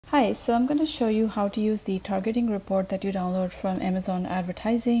Hi, so I'm going to show you how to use the targeting report that you download from Amazon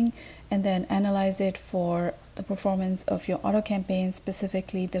Advertising and then analyze it for the performance of your auto campaign,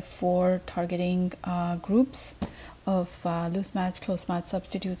 specifically the four targeting groups of loose match, close match,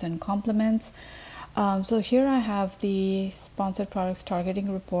 substitutes, and complements. So here I have the sponsored products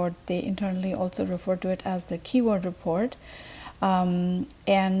targeting report. They internally also refer to it as the keyword report.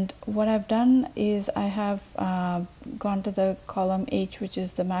 And what I've done is I have gone to the column H, which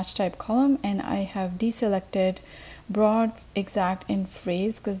is the match type column, and I have deselected broad, exact, and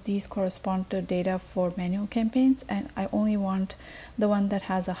phrase because these correspond to data for manual campaigns, and I only want the one that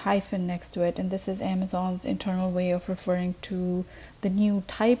has a hyphen next to it, and this is Amazon's internal way of referring to the new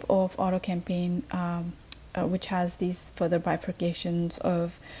type of auto campaign, which has these further bifurcations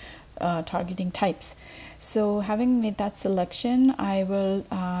of targeting types. So having made that selection, I will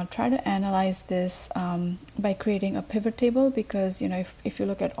try to analyze this by creating a pivot table, because if you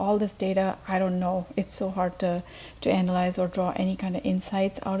look at all this data, I don't know, it's so hard to analyze or draw any kind of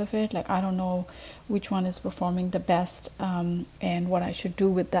insights out of it. Like, I don't know which one is performing the best and what I should do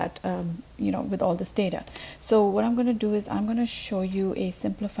with that, with all this data. So what I'm going to do is I'm going to show you a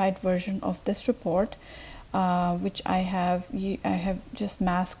simplified version of this report, which I have just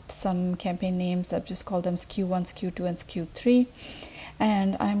masked some campaign names. I've just called them SKU1, SKU2, and SKU3,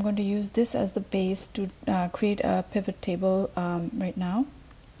 and I'm going to use this as the base to create a pivot table right now.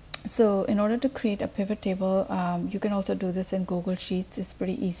 So in order to create a pivot table, you can also do this in Google Sheets. It's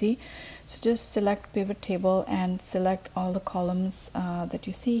pretty easy. So just select pivot table and select all the columns that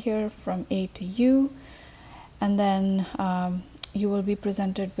you see here from A to U, and then you will be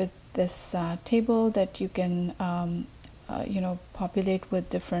presented with this table that you can populate with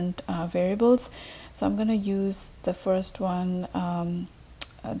different variables. So I'm going to use the first one,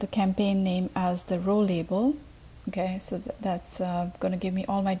 the campaign name, as the row label. Okay, so that's going to give me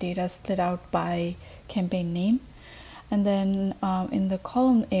all my data split out by campaign name. And then in the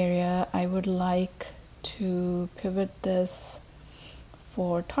column area, I would like to pivot this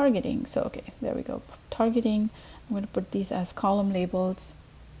for targeting. So okay, there we go, targeting. I'm going to put these as column labels.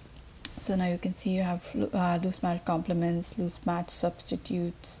 So now you can see you have loose match complements, loose match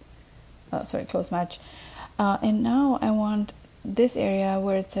substitutes, close match. And now I want this area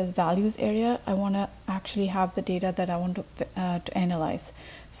where it says values area, I want to actually have the data that I want to analyze.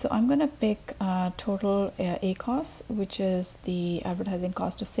 So I'm going to pick total ACOS, which is the advertising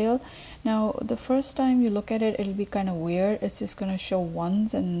cost of sale. Now, the first time you look at it, it'll be kind of weird. It's just going to show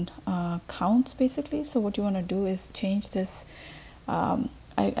ones and counts basically. So what you want to do is change this.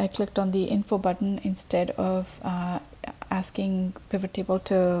 I clicked on the info button instead of asking pivot table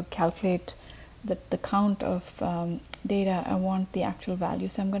to calculate the count of data. I want the actual value,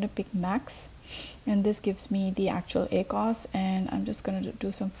 so I'm going to pick max, and this gives me the actual ACOS. And I'm just going to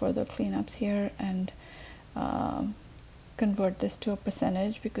do some further cleanups here and convert this to a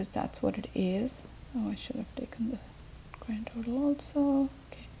percentage, because that's what it is. Oh, I should have taken the grand total also.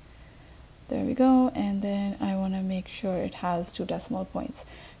 Okay, there we go. And then I want to make sure it has 2 decimal points.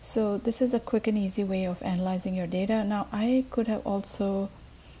 So this is a quick and easy way of analyzing your data. Now, I could have also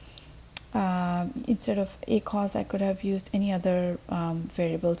instead of ACOS, I could have used any other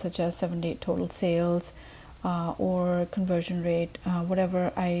variable, such as 7-day total sales or conversion rate,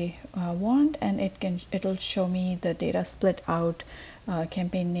 whatever I want, and it'll show me the data split out,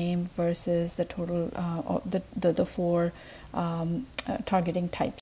 campaign name versus the total, the four targeting types.